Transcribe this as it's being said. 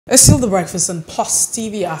It's still the breakfast on Plus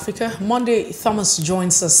TV Africa. Monday, Thomas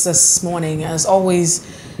joins us this morning, as always,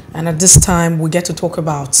 and at this time we get to talk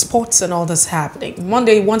about sports and all that's happening.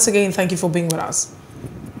 Monday, once again, thank you for being with us.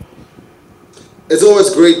 It's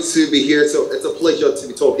always great to be here. So it's a pleasure to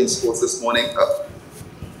be talking sports this morning.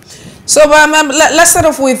 Let's start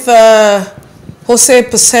off with Jose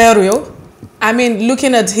Peseiro. I mean,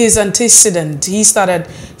 looking at his antecedent, he started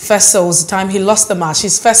first, so it was the time he lost the match.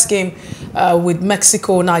 His first game with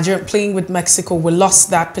Mexico, Nigeria, playing with Mexico, we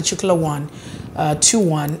lost that particular one,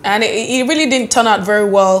 2-1. And it really didn't turn out very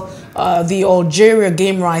well, the Algeria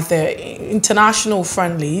game right there. International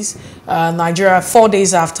friendlies, Nigeria, 4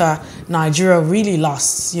 days after Nigeria really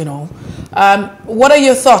lost, you know. What are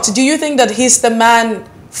your thoughts? Do you think that he's the man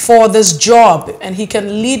for this job and he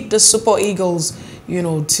can lead the Super Eagles, you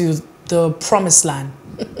know, to the promised land?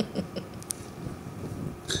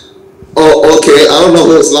 Oh, okay. I don't know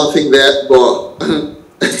who's laughing there, but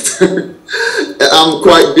I'm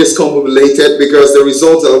quite discombobulated because the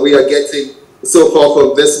results that we are getting so far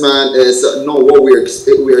from this man is not what we're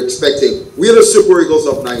expecting. We are the Super Eagles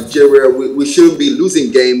of Nigeria. We shouldn't be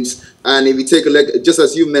losing games. And if you take a look, just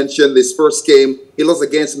as you mentioned, this first game, he lost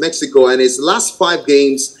against Mexico, and his last 5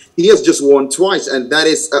 games, he has just won twice, and that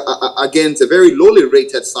is against a very lowly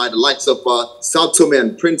rated side, the likes of Sao Tome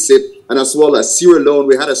and Principe, and as well as Sierra Leone.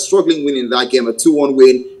 We had a struggling win in that game, a 2-1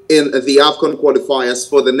 win in the AFCON qualifiers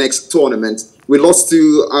for the next tournament. We lost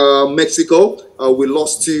to Mexico, we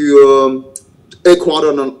lost to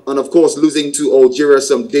Ecuador, and of course losing to Algeria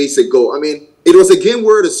some days ago. I mean, it was a game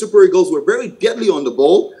where the Super Eagles were very deadly on the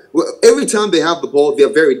ball. Every time they have the ball, they are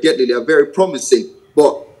very deadly, they are very promising.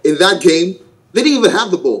 But in that game, they didn't even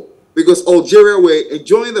have the ball because Algeria were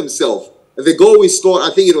enjoying themselves. The goal we scored, I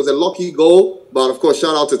think it was a lucky goal, but of course,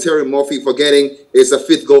 shout out to Terry Murphy for getting his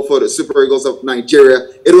 5th goal for the Super Eagles of Nigeria.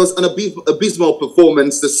 It was an abysmal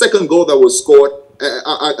performance. The second goal that was scored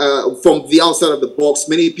from the outside of the box,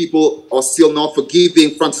 many people are still not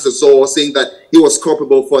forgiving Francis Azor, saying that he was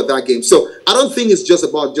culpable for that game. So I don't think it's just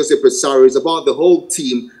about Jose Peseiro, it's about the whole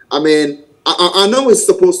team. I mean, I know it's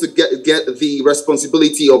supposed to get the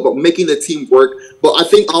responsibility of making the team work, but I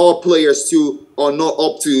think our players too are not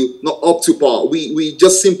up to par. We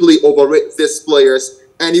just simply overrate these players,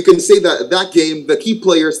 and you can say that game, the key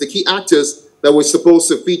players, the key actors that were supposed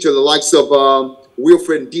to feature, the likes of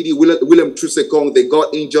Wilfred Ndidi, William Trusekong, they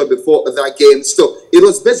got injured before that game. So it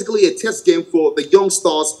was basically a test game for the young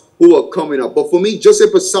stars who are coming up. But for me, Jose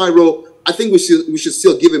Peseiro, I think we should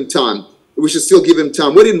still give him time. We should still give him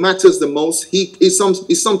time. When it matters the most, he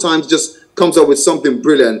sometimes just comes up with something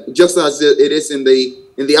brilliant, just as it is in the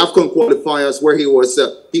AFCON qualifiers where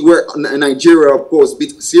where Nigeria, of course,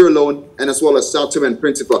 beat Sierra Leone and as well as Sao Tome and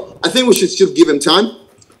Principe. I think we should still give him time.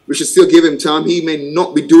 We should still give him time. He may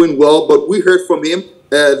not be doing well, but we heard from him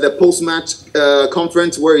the post-match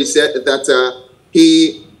conference where he said that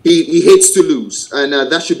he hates to lose, and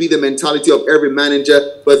that should be the mentality of every manager.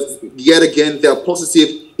 But yet again, they are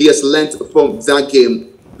positive. He has learned from that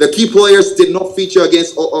game. The key players did not feature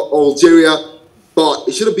against Algeria, but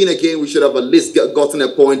it should have been a game we should have at least gotten a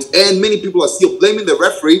point. And many people are still blaming the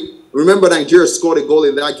referee. Remember, Nigeria scored a goal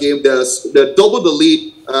in that game. They doubled the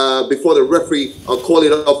lead before the referee called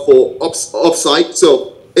it up for offside.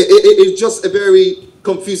 So it's just a very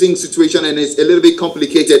confusing situation, and it's a little bit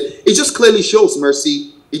complicated. It just clearly shows,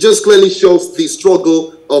 Mercy. It just clearly shows the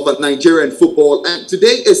struggle of Nigerian football. And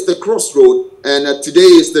today is the crossroad. And today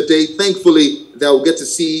is the day, thankfully, that we'll get to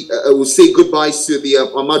see, we'll say goodbyes to the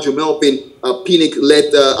Amaju Melvin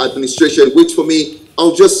Pinnick-led administration, which for me,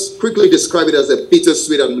 I'll just quickly describe it as a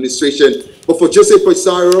bittersweet administration. But for Jose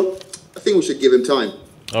Peseiro, I think we should give him time.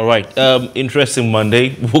 All right. Interesting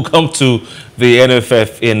Monday. We'll come to the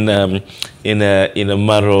NFF in a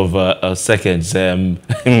matter of seconds.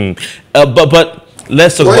 But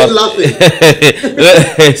let's talk about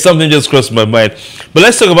something just crossed my mind. But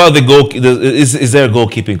let's talk about the goal. Is there a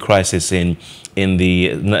goalkeeping crisis in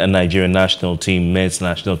the Nigerian national team, men's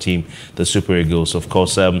national team, the Super Eagles? Of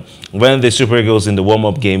course, when the Super Eagles in the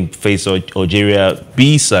warm-up game faced Algeria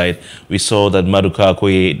B side, we saw that Maduka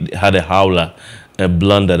Okoye had a howler, a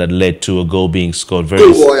blunder that led to a goal being scored.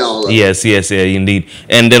 Yes, indeed.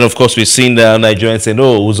 And then, of course, we've seen the Nigerians saying,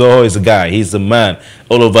 "Oh, Uzoho is the guy. He's the man,"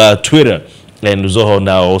 all over Twitter. And Uzoho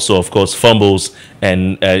now also, of course, fumbles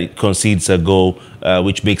and concedes a goal,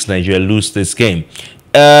 which makes Nigeria lose this game.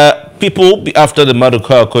 People, after the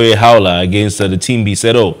Maduka Okoye howler against the Team B,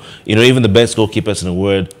 said, "Oh, you know, even the best goalkeepers in the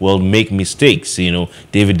world will make mistakes. You know,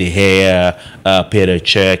 David De Gea, Peter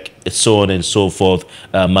Cech, so on and so forth,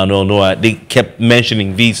 Manuel Noah." They kept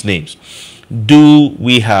mentioning these names. Do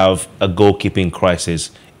we have a goalkeeping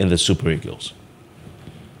crisis in the Super Eagles?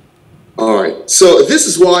 So this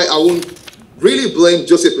is why I won't really blame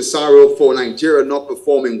Joseph Peseiro for Nigeria not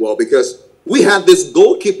performing well, because we had this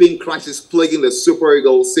goalkeeping crisis plaguing the Super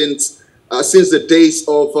Eagles since the days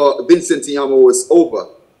of Vincent Inyama was over.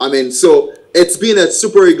 I mean, so it's been a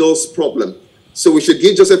Super Eagles problem. So we should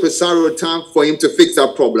give Joseph Peseiro time for him to fix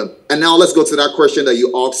that problem. And now let's go to that question that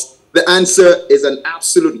you asked. The answer is an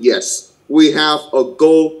absolute yes. We have a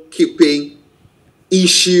goalkeeping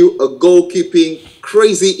issue, a goalkeeping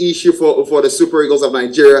crazy issue for the Super Eagles of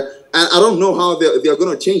Nigeria. And I don't know how they're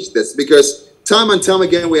going to change this, because time and time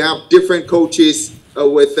again we have different coaches.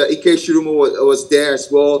 With Ike Shirumo was there as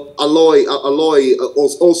well. Aloy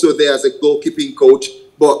was also there as a goalkeeping coach,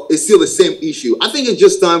 but it's still the same issue. I think it's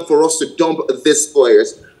just time for us to dump these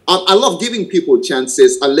players. I love giving people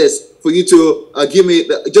chances, unless for you to give me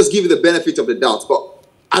the benefit of the doubt. But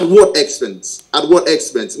at what expense? At what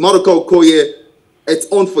expense? Maduka Okoye, it's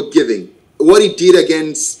unforgiving. What he did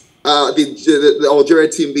against the Algeria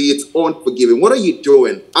team B, it's unforgiving. What are you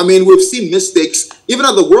doing? I mean, we've seen mistakes even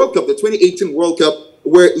at the World Cup, the 2018 World Cup,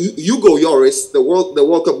 where Hugo Lloris, the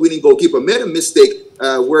World Cup winning goalkeeper, made a mistake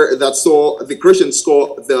where that saw the Croatian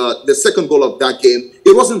score the second goal of that game.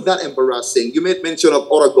 It wasn't that embarrassing. You made mention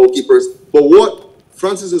of other goalkeepers, but what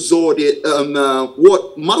Francis Ozor did,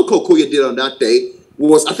 what Maduka Okoye did on that day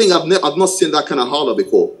was, I think I've not seen that kind of hauler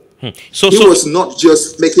before. He was not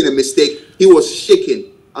just making a mistake; he was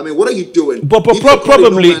shaking. I mean, what are you doing? But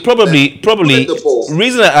probably,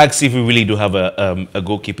 reason I ask if we really do have a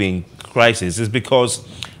goalkeeping crisis is because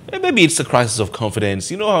maybe it's a crisis of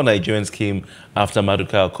confidence. You know how Nigerians came after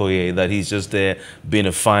Maduka Okoye, that he's just there being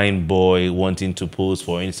a fine boy, wanting to pose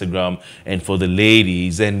for Instagram and for the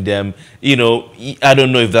ladies. And, you know, I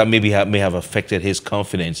don't know if that maybe may have affected his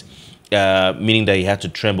confidence, meaning that he had to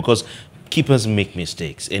tremble, because keepers make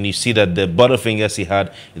mistakes, and you see that the butterfingers he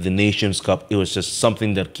had in the Nations Cup, it was just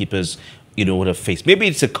something that keepers, you know, would have faced. Maybe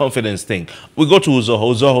it's a confidence thing. We go to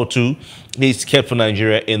Uzoho. Uzoho too. He's kept for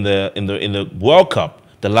Nigeria in the World Cup,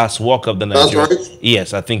 the last World Cup. That's right.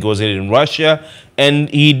 Yes, I think it was in Russia, and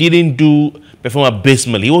he didn't perform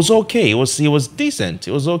abysmally. He was okay. He was decent.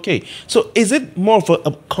 It was okay. So is it more of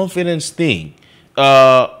a confidence thing,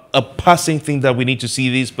 a passing thing that we need to see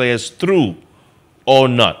these players through, or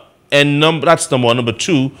not? And that's number one. Number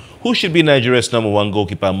two, who should be Nigeria's number one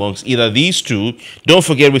goalkeeper amongst either these two? Don't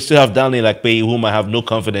forget, we still have Daniel Akpeyi, whom I have no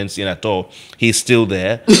confidence in at all. He's still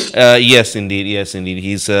there. Yes, indeed. Yes, indeed.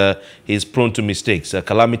 He's prone to mistakes. A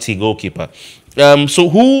calamity goalkeeper. So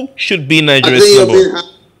who should be Nigeria's number one?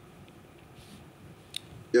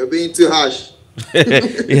 You're being too harsh.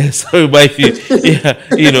 Yes, but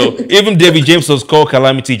you know, even David James was called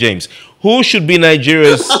Calamity James. Who should be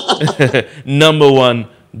Nigeria's number one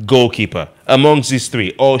goalkeeper amongst these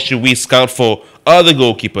three? Or should we scout for other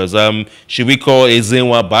goalkeepers? Should we call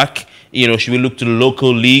Ezenwa back? You know, should we look to the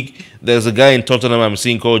local league? There's a guy in Tottenham I'm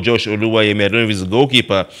seeing called Josh Oluwayemi. I don't know if he's a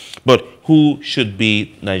goalkeeper, but who should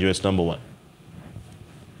be Nigeria's number one?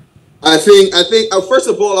 I think first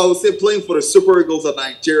of all, I would say playing for the Super Eagles of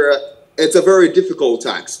Nigeria, it's a very difficult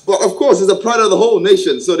task. But of course, it's a pride of the whole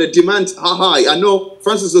nation, so the demands are high. I know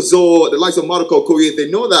Francis Ozor, the likes of Maduka Okoye, they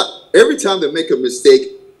know that every time they make a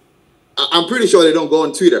mistake, I'm pretty sure they don't go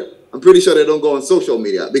on Twitter. I'm pretty sure they don't go on social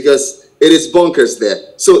media, because it is bonkers there.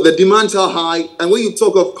 So the demands are high. And when you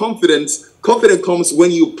talk of confidence, confidence comes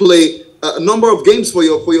when you play a number of games for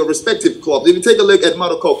your respective clubs. If you take a look at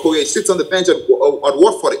Maduka Okoye, he sits on the bench at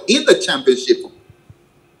Watford in the Championship.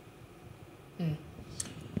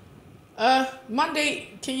 Monday,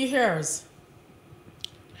 can you hear us?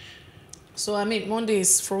 So, I mean, Monday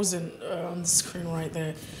is frozen on the screen right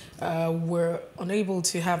there. We're unable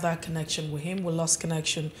to have that connection with him. We lost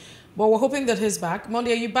connection. But we're hoping that he's back.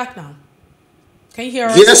 Monday, are you back now? Can you hear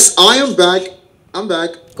us? Yes, I am back. I'm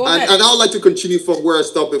back. Go ahead. And I would like to continue from where I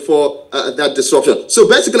stopped before that disruption. So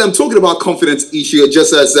basically, I'm talking about confidence issue,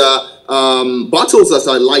 just as Battles, as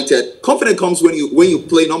I highlighted. Confidence comes when you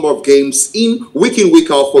play a number of games in,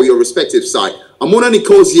 week out for your respective side. Amona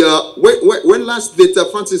Nicosia, when last did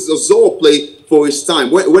Francis Ozor play for his time?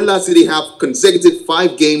 When last did he have consecutive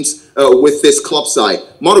 5 games with his club side?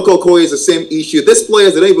 Maduka Okoye is the same issue. These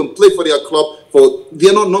players, they don't even play for their club,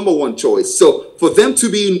 they're not number one choice. So for them to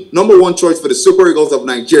be number one choice for the Super Eagles of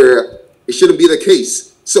Nigeria, it shouldn't be the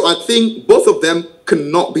case. So I think both of them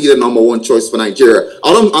cannot be the number one choice for Nigeria.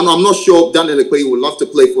 I'm not sure Daniel Akpeyi would love to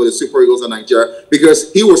play for the Super Eagles of Nigeria,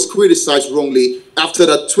 because he was criticized wrongly after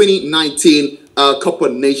the 2019 Cup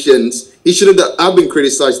of Nations. He shouldn't have been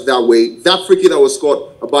criticized that way. That free kick that was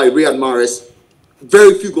scored by Riyad Mahrez,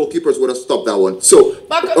 very few goalkeepers would have stopped that one. So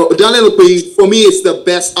Daniel Akpeyi, for me, is the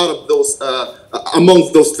best out of those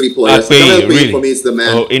amongst those three players. Daniel Akpeyi, really? for me, is the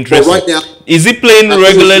man. Oh, interesting. But right now, is he playing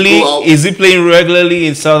regularly? Is he playing regularly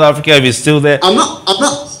in South Africa? If he's still there, I'm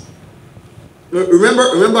not.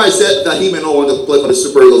 Remember, I said that he may not want to play for the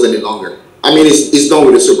Super Eagles any longer. I mean, he's done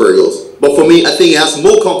with the Super Eagles. But for me, I think he has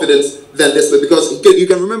more confidence than this, because you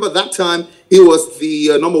can remember that time he was the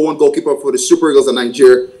 #1 goalkeeper for the Super Eagles in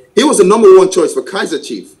Nigeria. He was the #1 choice for Kaiser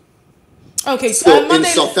Chiefs. Okay, so Monday,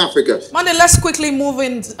 in South Africa. Monday, let's quickly move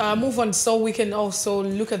on so we can also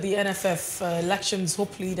look at the NFF elections.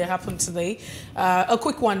 Hopefully they happen today. A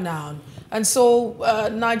quick one now. And so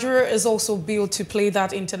Nigeria is also billed to play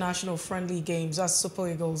that international friendly games as Super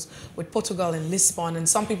Eagles with Portugal in Lisbon. And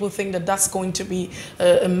some people think that that's going to be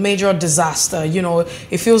a major disaster. You know,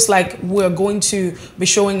 it feels like we're going to be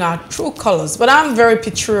showing our true colors. But I'm very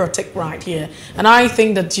patriotic right here. And I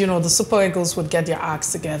think that, you know, the Super Eagles would get their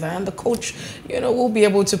acts together. And the coach, you know, will be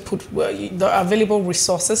able to put the available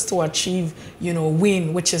resources to achieve, you know,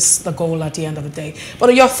 win, which is the goal at the end of the day.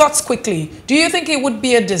 But your thoughts quickly. Do you think it would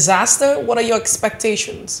be a disaster? What are your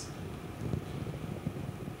expectations?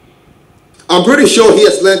 I'm pretty sure he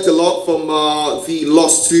has learned a lot from the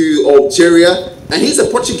loss to Algeria, and he's a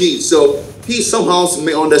Portuguese, so he somehow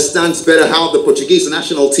may understand better how the Portuguese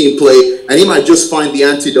national team play, and he might just find the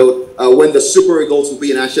antidote when the Super Eagles will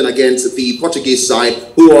be in action against the Portuguese side,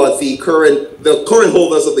 who are the current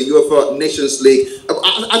holders of the UEFA Nations League.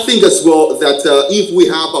 I think as well that if we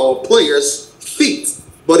have our players fit.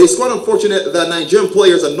 But it's quite unfortunate that Nigerian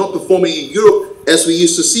players are not performing in Europe as we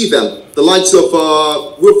used to see them. The likes of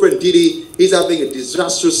Wilfred Ndidi, he's having a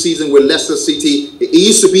disastrous season with Leicester City. He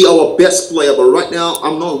used to be our best player, but right now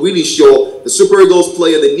I'm not really sure. The Super Eagles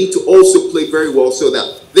player, they need to also play very well so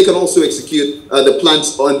that they can also execute the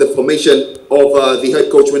plans on the formation of the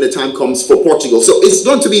head coach when the time comes for Portugal. So it's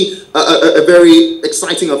going to be a very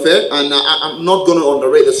exciting affair, and I'm not going to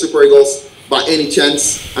underrate the Super Eagles by any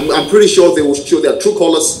chance. I'm pretty sure they will show their true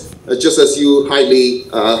colors, just as you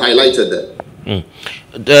highlighted there.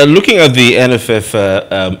 Looking at the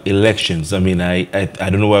NFF elections, I mean, I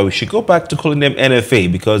don't know why we should go back to calling them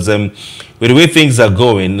NFA, because with the way things are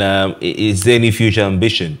going, is there any future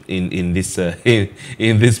ambition in this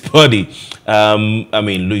in this body? I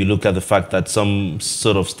mean, you look at the fact that some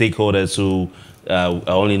sort of stakeholders who are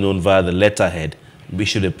only known via the letterhead, we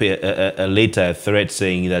should appear a threat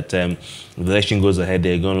saying that if the election goes ahead,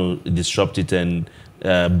 they're going to disrupt it and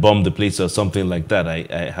bomb the place or something like that.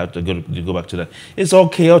 I have to go back to that. It's all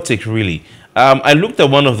chaotic, really. I looked at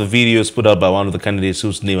one of the videos put out by one of the candidates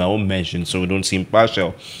whose name I won't mention so we don't seem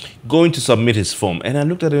partial, going to submit his form. And I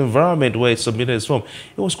looked at the environment where he submitted his form.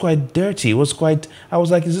 It was quite dirty. It was quite, I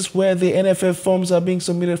was like, is this where the NFF forms are being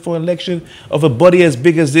submitted for election of a body as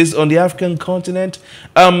big as this on the African continent?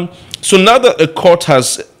 So now that the court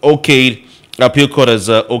has okayed, appeal court has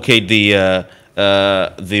okayed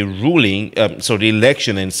the ruling, so the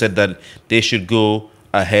election, and said that they should go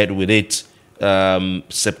ahead with it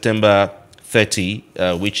September 30,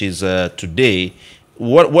 which is today.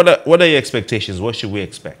 What are your expectations? What should we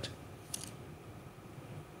expect?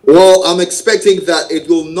 Well, I'm expecting that it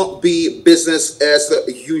will not be business as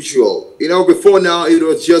usual. You know, before now, it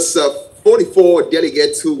was just 44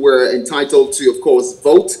 delegates who were entitled to, of course,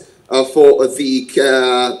 vote for the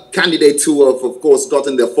candidates who have, of course,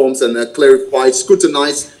 gotten their forms and clarified,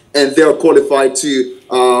 scrutinized, and they're qualified to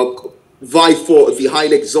vie for the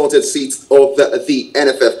highly exalted seats of the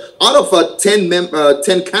NFF. Out of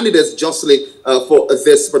 10 candidates jostling for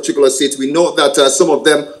this particular seat, we know that some of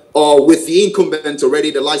them are with the incumbent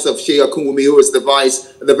already, the likes of Shea Akunwumi, who is the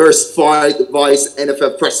verified vice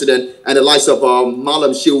NFF president, and the likes of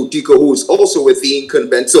Malam Shehu Diko, who is also with the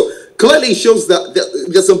incumbent. So clearly shows that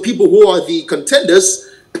there's some people who are the contenders,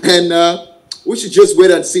 and we should just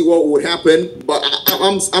wait and see what would happen. But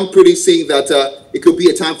I'm pretty seeing that it could be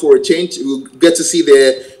a time for a change. We'll get to see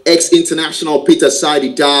the ex-international Peter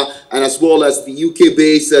Saidi Da, and as well as the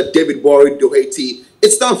UK-based David Bory Doherty.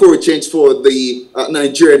 It's time for a change for the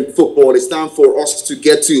Nigerian football. It's time for us to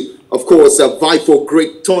get to, of course, vie for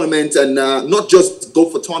great tournament, and not just go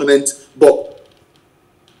for tournament, but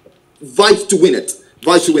vie to win it.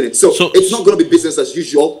 So it's not going to be business as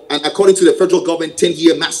usual. And according to the federal government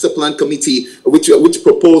 10-year master plan committee, which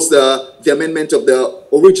proposed the amendment of the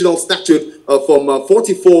original statute from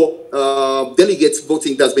 44 delegates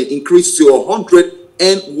voting, that's been increased to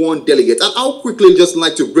 101 delegates. And I'll quickly just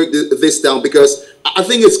like to break this down, because I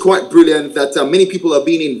think it's quite brilliant that many people are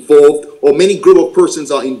being involved, or many group of persons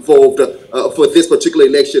are involved for this particular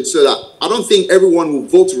election, so that I don't think everyone will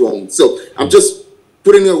vote wrong. So I'm just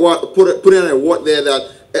putting in a word there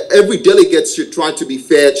that every delegate should try to be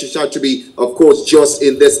fair, should try to be, of course, just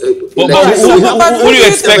in this. Who do you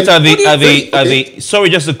expect are the? Sorry,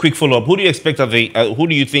 just a quick follow up. Who do you expect are the? Who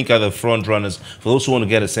do you think are the front runners for those who want to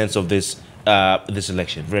get a sense of this this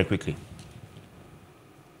election? Very quickly.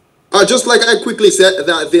 Just like I quickly said,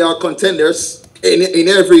 that they are contenders in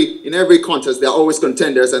every contest. They are always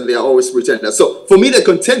contenders and they are always pretenders. So for me, the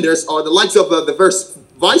contenders are the likes of the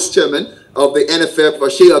vice chairman of the NFF,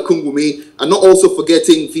 Sheila Kungumi, and not also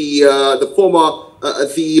forgetting the former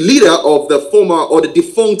the leader of the former or the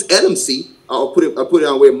defunct LMC. I'll put it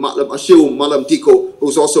away, Malam Diko,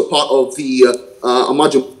 who's also part of the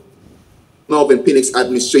Amaju Melvin Pinnick's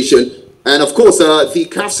administration. And of course, the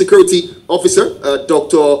CAF security officer,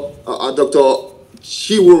 Dr.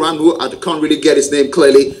 Shiwu Ranwu, I can't really get his name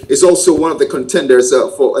clearly, is also one of the contenders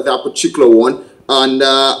for that particular one. And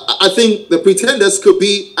I think the pretenders could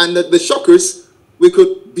be, and the shockers, we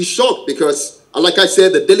could be shocked because, like I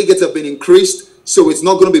said, the delegates have been increased. So it's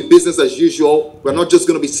not going to be business as usual. We're not just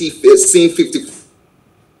going to be seeing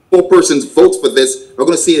 54 persons vote for this. We're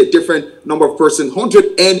going to see a different number of persons,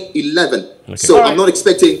 111. Okay. So I'm not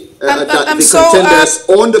expecting the contenders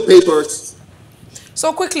on the papers.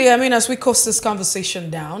 So quickly, I mean, as we close this conversation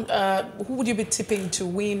down, who would you be tipping to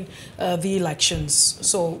win the elections?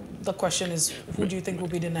 So the question is, who do you think will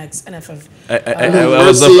be the next NFF? I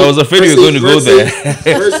was afraid you were going to go there.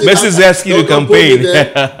 Mercy's asking you to campaign. No,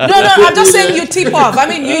 I'm just saying you tip off. I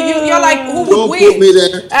mean, you're like, who would win?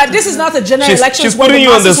 This is not a general election. She's putting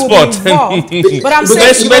you on the spot. But I'm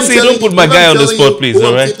saying, Mercy, don't put my guy on the spot, please.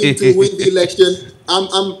 All right. To win the election,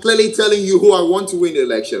 I'm clearly telling you who I want to win the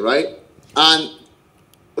election, right? And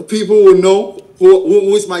people will know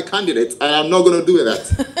who is my candidate, and I'm not going to do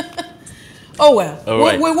that. Oh well,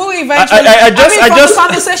 right. we will eventually.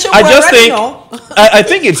 I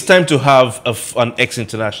think it's time to have an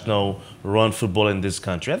ex-international run football in this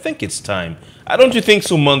country. I think it's time. Don't you think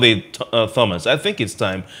so, Monday, Thomas? I think it's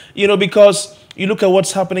time. You know, because you look at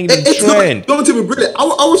what's happening in the trend. Going to be brilliant. I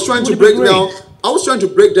was trying to break down. I was trying to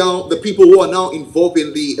break down the people who are now involved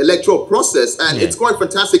in the electoral process, and it's quite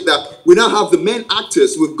fantastic that we now have the main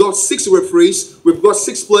actors. We've got 6 referees, we've got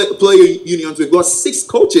 6 player unions, we've got 6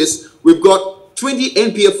 coaches, we've got 20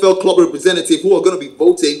 NPFL club representatives who are going to be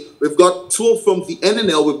voting. We've got 12 from the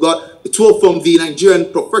NNL, we've got 12 from the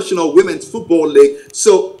Nigerian Professional Women's Football League.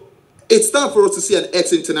 So it's time for us to see an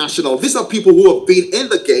ex-international. These are people who have been in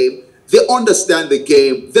the game. They understand the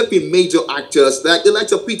game. They've been major actors. Like the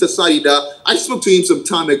likes of Peter Saida. I spoke to him some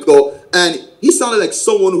time ago, and he sounded like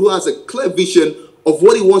someone who has a clear vision of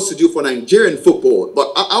what he wants to do for Nigerian football.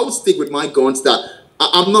 But I would stick with my guns that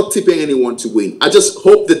I'm not tipping anyone to win. I just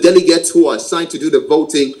hope the delegates who are assigned to do the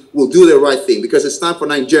voting will do the right thing, because it's time for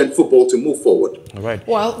Nigerian football to move forward. All right.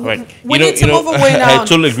 Well, right. We need to move away now. I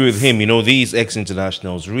totally agree with him. You know, these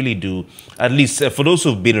ex-internationals really do, at least for those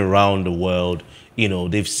who've been around the world, you know,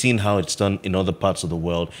 they've seen how it's done in other parts of the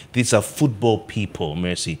world. These are football people,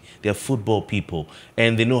 Mercy. They're football people,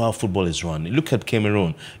 and they know how football is run. Look at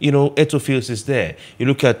Cameroon. You know, Eto'o Fields is there. You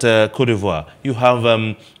look at Cote d'Ivoire. You have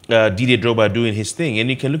Didier Drogba doing his thing. And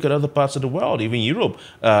you can look at other parts of the world, even Europe.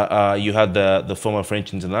 You had the former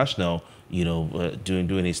French international, you know,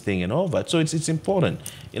 doing his thing and all that. So it's important.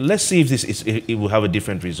 Let's see if it will have a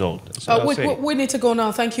different result. We need to go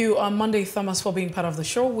now. Thank you, Monday Thomas, for being part of the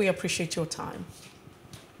show. We appreciate your time.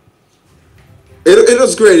 It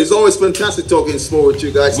was great. It's always fantastic talking sport with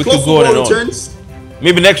you guys. We could go on and on.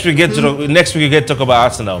 Maybe next week we get to talk about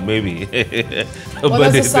Arsenal. Maybe. Well,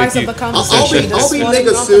 that's the size of the conversation. I'll be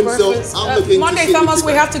later soon, so I'm looking. Monday Thomas,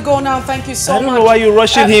 we have to go now. Thank you so much. I don't know why you're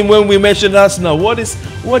rushing him when we mentioned Arsenal. What's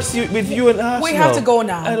with you and Arsenal? We have to go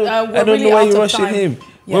now. I don't know why you're rushing him.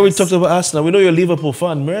 Yes. When we talked about Arsenal, we know you're a Liverpool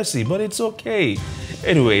fan, Mercy, but it's okay.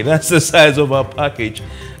 Anyway, that's the size of our package.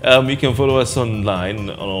 You can follow us online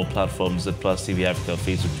on all platforms at Plus TV Africa,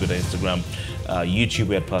 Facebook, Twitter, Instagram,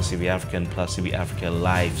 YouTube at Plus TV Africa and Plus TV Africa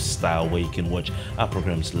Lifestyle, where you can watch our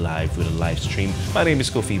programs live with a live stream. My name is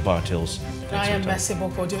Kofi Bartels. I am Mercy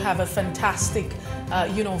Boko. Do have a fantastic,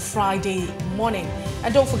 Friday morning.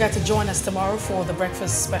 And don't forget to join us tomorrow for the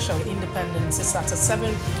breakfast special. Independence is at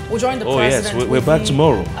 7. We'll join the president. Yes, we're back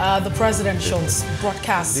tomorrow. The presidential's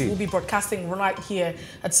broadcast. Indeed. We'll be broadcasting right here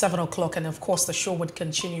at 7 o'clock. And of course, the show would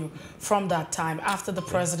continue from that time after the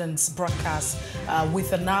president's broadcast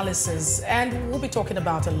with analysis. And we'll be talking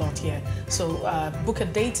about a lot here. So book a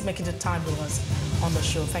date, make it a time with us on the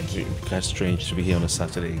show. Thank you. That's strange to be here on a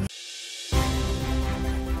Saturday.